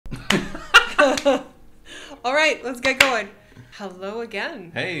All right, let's get going. Hello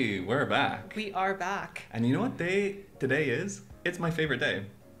again. Hey, we're back. We are back. And you know what day today is? It's my favorite day.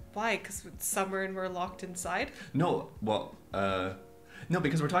 Why? Because it's summer and we're locked inside? No,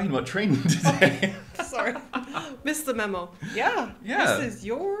 because we're talking about training today. Sorry. Missed the memo. Yeah. This is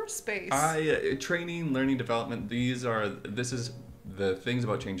your space. Training, learning, development, this is the things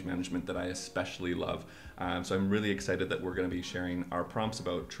about change management that I especially love. So I'm really excited that we're going to be sharing our prompts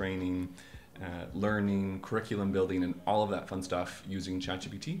about training, learning, curriculum building, and all of that fun stuff using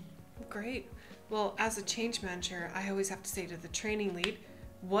ChatGPT. Great. Well, as a change manager, I always have to say to the training lead,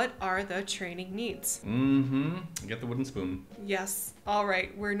 what are the training needs? Get the wooden spoon. Yes. All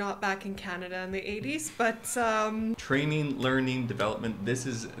right. We're not back in Canada in the 80s, but training, learning, development, this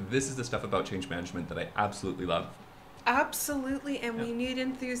is the stuff about change management that I absolutely love. Absolutely, and we need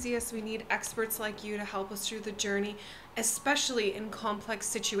enthusiasts, we need experts like you to help us through the journey, especially in complex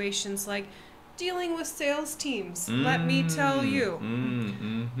situations like dealing with sales teams. Let me tell you.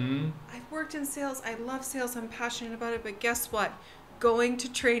 I've worked in sales, I love sales, I'm passionate about it, but guess what? Going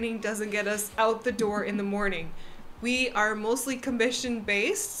to training doesn't get us out the door in the morning. We are mostly commission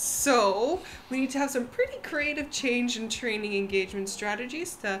based, so we need to have some pretty creative change and training engagement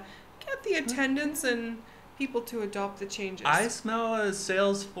strategies to get the attendance and people to adopt the changes. I smell a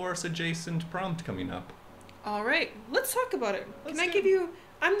Salesforce adjacent prompt coming up. All right, let's talk about it.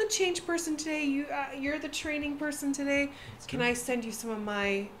 I'm the change person today, you're the training person today. Can I send you some of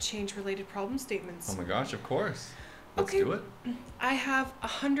my change related problem statements? Oh my gosh, of course. Let's do it. I have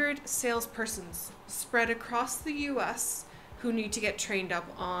 100 salespersons spread across the US who need to get trained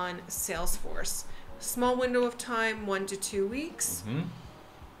up on Salesforce. Small window of time, 1 to 2 weeks.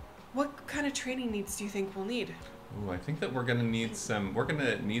 What kind of training needs do you think we'll need? Ooh, I think that we're gonna need some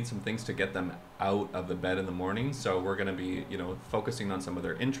things to get them out of the bed in the morning. So we're gonna be, focusing on some of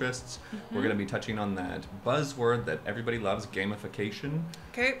their interests. We're gonna be touching on that buzzword that everybody loves, gamification.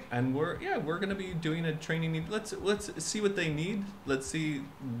 Okay. And we're gonna be doing a training need. Let's see what they need. Let's see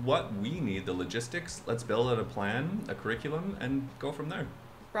what we need, the logistics. Let's build out a plan, a curriculum, and go from there.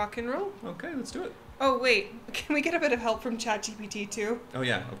 Rock and roll? Okay, let's do it. Oh, wait. Can we get a bit of help from ChatGPT too? Oh,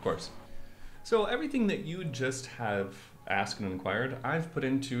 yeah, of course. So everything that you just have asked and inquired, I've put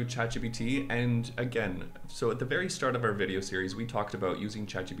into ChatGPT. And again, so at the very start of our video series, we talked about using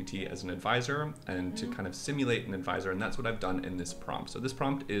ChatGPT as an advisor and to kind of simulate an advisor. And that's what I've done in this prompt. So this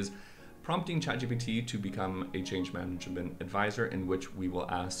prompt is prompting ChatGPT to become a change management advisor in which we will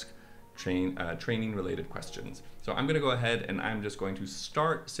ask training related questions. So I'm going to go ahead and I'm just going to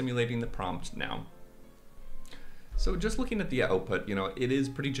start simulating the prompt now. So just looking at the output, it is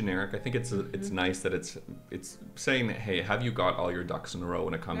pretty generic. I think it's nice that it's saying, hey, have you got all your ducks in a row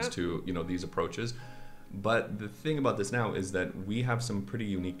when it comes to these approaches? But the thing about this now is that we have some pretty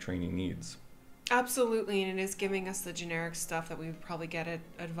unique training needs. Absolutely, and it is giving us the generic stuff that we would probably get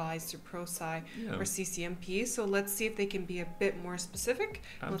advised through ProSci or CCMP. So let's see if they can be a bit more specific.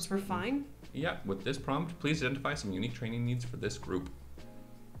 Absolutely. Let's refine. Yeah, with this prompt, please identify some unique training needs for this group.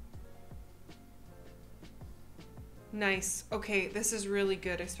 Nice. Okay, this is really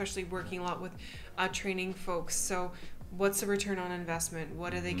good, especially working a lot with training folks. So what's the return on investment?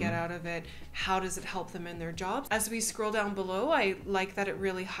 What do they get out of it? How does it help them in their jobs? As we scroll down below, I like that it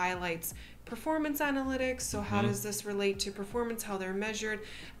really highlights performance analytics. So how does this relate to performance, how they're measured,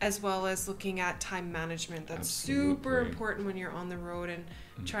 as well as looking at time management. That's super important when you're on the road and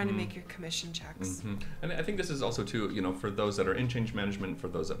trying to make your commission checks. And I think this is also too, for those that are in change management, for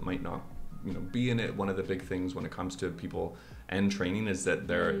those that might not be in it, one of the big things when it comes to people and training is that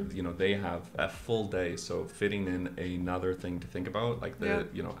they're they have a full day, so fitting in another thing to think about, like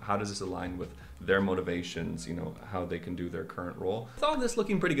how does this align with their motivations, how they can do their current role. With all this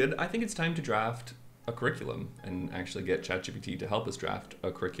looking pretty good, I think it's time to draft a curriculum and actually get ChatGPT to help us draft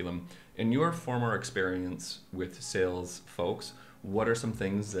a curriculum. In your former experience with sales folks, what are some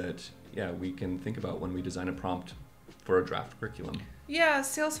things that we can think about when we design a prompt for a draft curriculum? Yeah,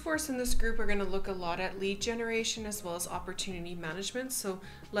 Salesforce and this group are going to look a lot at lead generation as well as opportunity management. So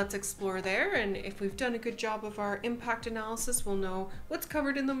let's explore there. And if we've done a good job of our impact analysis, we'll know what's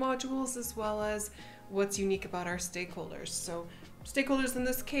covered in the modules as well as what's unique about our stakeholders. So stakeholders in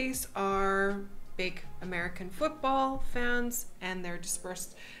this case are big American football fans, and they're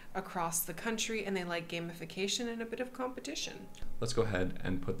dispersed across the country, and they like gamification and a bit of competition. Let's go ahead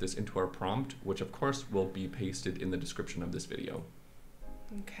and put this into our prompt, which of course will be pasted in the description of this video.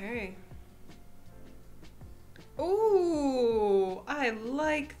 Okay. Oh, I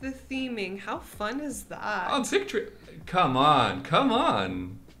like the theming. How fun is that? Oh, victory! Come on, come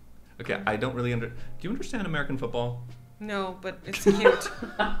on. Okay, I don't really do you understand American football? No, but it's cute.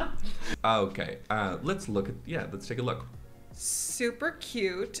 Okay, let's take a look. Super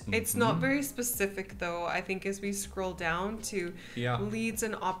cute. It's not very specific though. I think as we scroll down to leads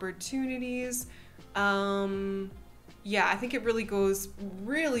and opportunities, yeah, I think it really goes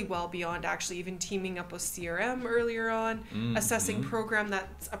really well beyond actually even teaming up with CRM earlier on, assessing progress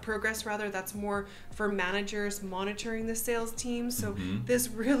that's more for managers monitoring the sales team. So this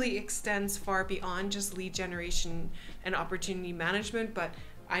really extends far beyond just lead generation and opportunity management, but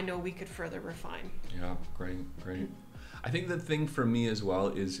I know we could further refine. Yeah, great. I think the thing for me as well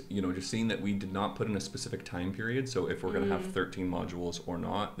is, just seeing that we did not put in a specific time period. So if we're going to have 13 modules or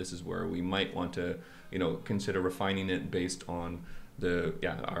not, this is where we might want to, consider refining it based on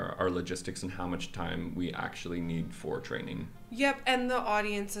our logistics and how much time we actually need for training. Yep, and the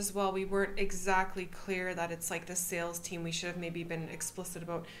audience as well. We weren't exactly clear that it's like the sales team. We should have maybe been explicit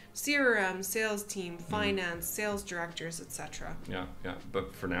about CRM, sales team, finance, sales directors, etc. Yeah.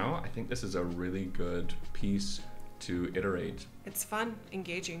 But for now, I think this is a really good piece to iterate. It's fun,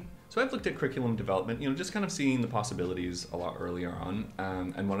 engaging. So I've looked at curriculum development, just kind of seeing the possibilities a lot earlier on.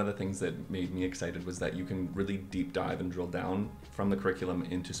 And one of the things that made me excited was that you can really deep dive and drill down from the curriculum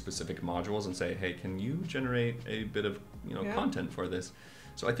into specific modules and say, hey, can you generate a bit of content for this?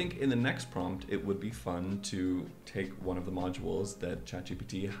 So I think in the next prompt, it would be fun to take one of the modules that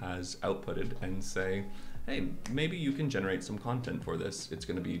ChatGPT has outputted and say, hey, maybe you can generate some content for this. It's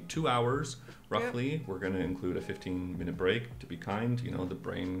going to be 2 hours, roughly. Yep. We're going to include a 15-minute break to be kind. The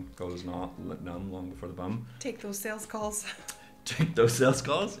brain goes numb long before the bum. Take those sales calls. Take those sales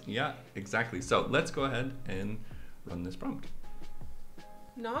calls? Yeah, exactly. So let's go ahead and run this prompt.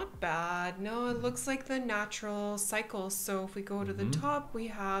 Not bad. No, it looks like the natural cycle. So if we go to the top, we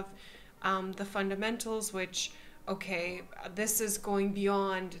have the fundamentals, which... okay, this is going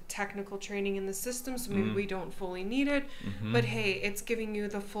beyond technical training in the system, so maybe we don't fully need it. But hey, it's giving you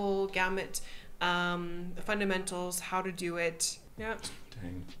the full gamut, the fundamentals, how to do it. Yeah.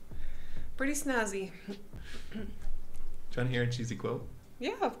 Dang. Pretty snazzy. Do you want to hear a cheesy quote?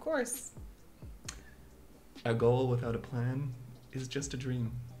 Yeah, of course. A goal without a plan is just a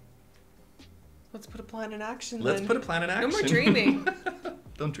dream. Let's put a plan in action then. Let's put a plan in action. No more dreaming.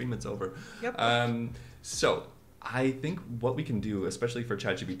 Don't dream, it's over. Yep. So I think what we can do, especially for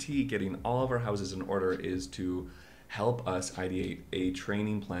ChatGPT, getting all of our houses in order, is to help us ideate a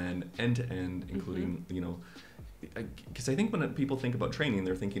training plan end to end, including, because I think when people think about training,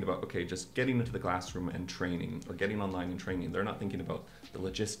 they're thinking about, okay, just getting into the classroom and training, or getting online and training. They're not thinking about the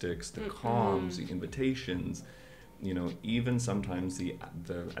logistics, the comms, the invitations, even sometimes the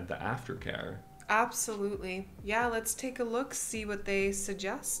aftercare. Absolutely. Yeah, let's take a look, see what they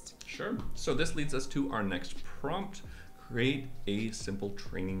suggest. Sure. So this leads us to our next prompt. Create a simple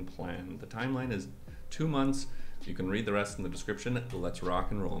training plan. The timeline is 2 months. You can read the rest in the description. Let's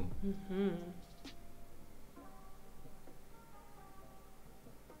rock and roll.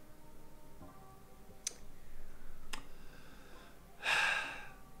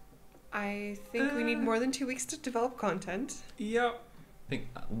 I think we need more than 2 weeks to develop content. Yep. I think,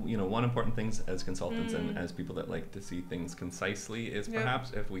 one important thing as consultants and as people that like to see things concisely is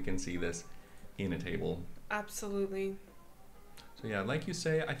perhaps if we can see this in a table. Absolutely. So yeah, like you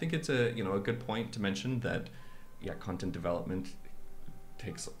say, I think it's a good point to mention that content development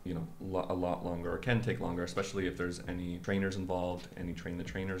takes a lot longer, or can take longer, especially if there's any trainers involved, any train the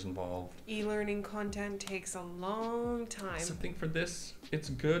trainers involved. E-learning content takes a long time. So I think for this, it's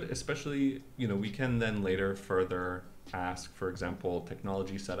good, especially we can then later further ask, for example,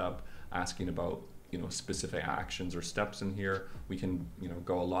 technology setup, asking about specific actions or steps in here. We can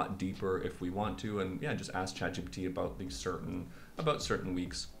go a lot deeper if we want to, and just ask ChatGPT about certain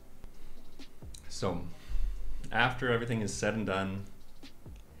weeks. So after everything is said and done,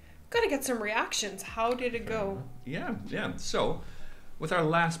 gotta get some reactions. How did it go? Yeah. So with our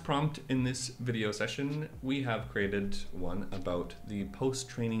last prompt in this video session, we have created one about the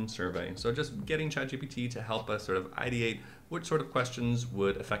post-training survey. So just getting ChatGPT to help us sort of ideate what sort of questions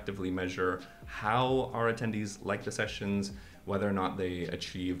would effectively measure how our attendees liked the sessions, whether or not they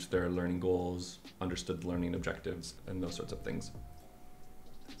achieved their learning goals, understood the learning objectives, and those sorts of things.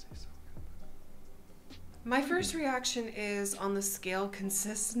 My first reaction is on the scale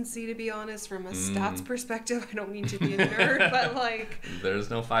consistency, to be honest. From a stats perspective, I don't mean to be a nerd, but like... There's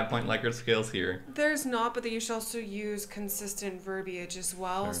no 5-point Likert scales here. There's not, but you should also use consistent verbiage as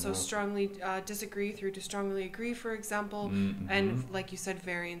well. Fair so enough. Strongly disagree through to strongly agree, for example. And like you said,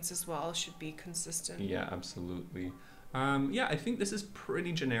 variance as well should be consistent. Yeah, absolutely. I think this is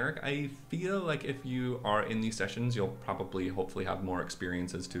pretty generic. I feel like if you are in these sessions, you'll probably hopefully have more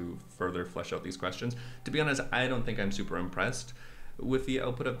experiences to further flesh out these questions. To be honest, I don't think I'm super impressed. with the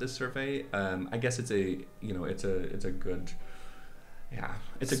output of this survey. I guess it's a good,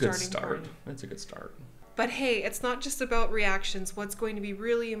 it's a good start. It's a good start. But hey, it's not just about reactions. What's going to be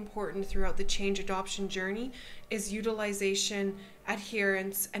really important throughout the change adoption journey is utilization,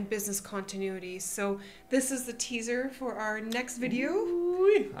 adherence, and business continuity. So this is the teaser for our next video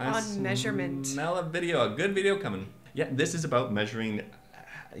on measurement. Smell a video, a good video coming. Yeah, this is about measuring,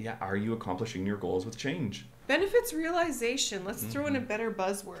 are you accomplishing your goals with change? Benefits realization. Let's throw in a better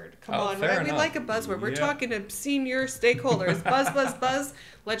buzzword. Come on, right? We like a buzzword. We're talking to senior stakeholders. Buzz, buzz, buzz.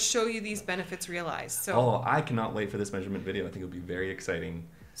 Let's show you these benefits realized. So, I cannot wait for this measurement video. I think it'll be very exciting.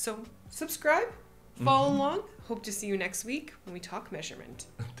 So subscribe, follow along. Hope to see you next week when we talk measurement.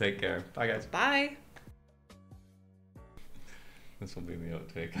 Take care. Bye, guys. Bye. This will be the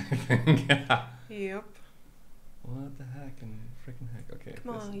outtake, I think. Yep. What the heck and freaking heck? Okay.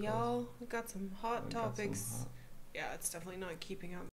 Come on, y'all. We've got some hot topics. Yeah, it's definitely not keeping up.